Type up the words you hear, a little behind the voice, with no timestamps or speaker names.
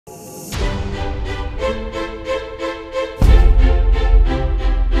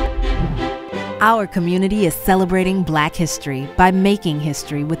Our community is celebrating Black history by making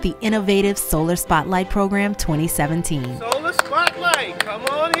history with the innovative Solar Spotlight Program 2017. Solar Spotlight, come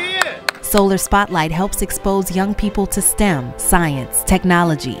on here. Solar Spotlight helps expose young people to STEM, science,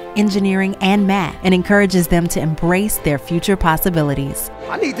 technology, engineering, and math, and encourages them to embrace their future possibilities.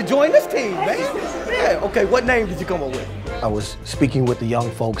 I need to join this team, man. Yeah, okay, what name did you come up with? I was speaking with the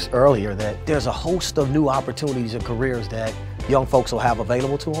young folks earlier that there's a host of new opportunities and careers that young folks will have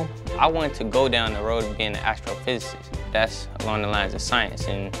available to them. I wanted to go down the road of being an astrophysicist. That's along the lines of science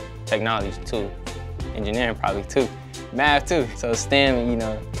and technology too. Engineering probably too. Math too. So STEM,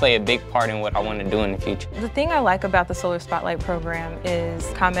 play a big part in what I want to do in the future. The thing I like about the Solar Spotlight program is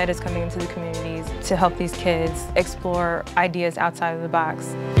ComEd is coming into the communities to help these kids explore ideas outside of the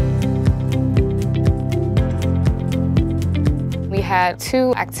box. We had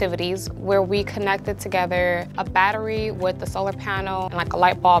 2 activities where we connected together a battery with the solar panel and like a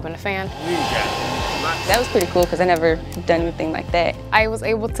light bulb and a fan. That was pretty cool because I never done anything like that. I was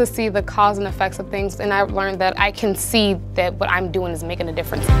able to see the cause and effects of things, and I learned that I can see that what I'm doing is making a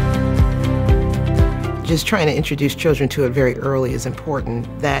difference. Just trying to introduce children to it very early is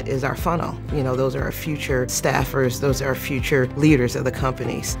important. That is our funnel. Those are our future staffers, those are our future leaders of the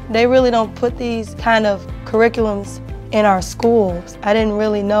companies. They really don't put these kind of curriculums in our schools. I didn't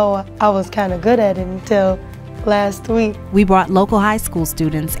really know I was kind of good at it until last week. We brought local high school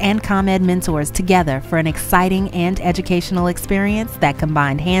students and ComEd mentors together for an exciting and educational experience that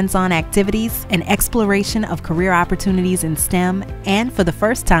combined hands-on activities and exploration of career opportunities in STEM, and for the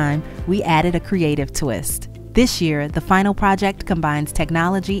first time, we added a creative twist. This year, the final project combines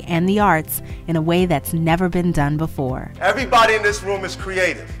technology and the arts in a way that's never been done before. Everybody in this room is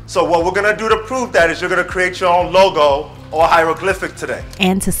creative. So what we're going to do to prove that is you're going to create your own logo or hieroglyphic today.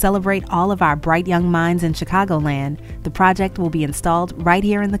 And to celebrate all of our bright young minds in Chicagoland, the project will be installed right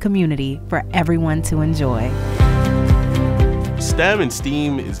here in the community for everyone to enjoy. STEM and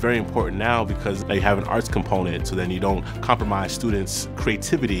STEAM is very important now because they have an arts component, so then you don't compromise students'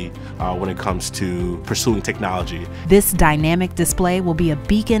 creativity when it comes to pursuing technology. This dynamic display will be a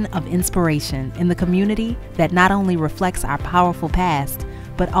beacon of inspiration in the community that not only reflects our powerful past,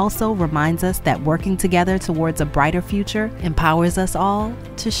 but also reminds us that working together towards a brighter future empowers us all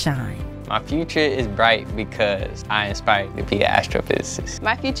to shine. My future is bright because I inspired to be an astrophysicist.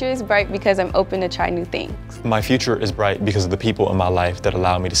 My future is bright because I'm open to try new things. My future is bright because of the people in my life that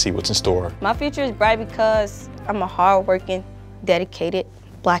allow me to see what's in store. My future is bright because I'm a hard-working, dedicated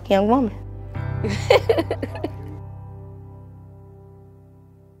Black young woman.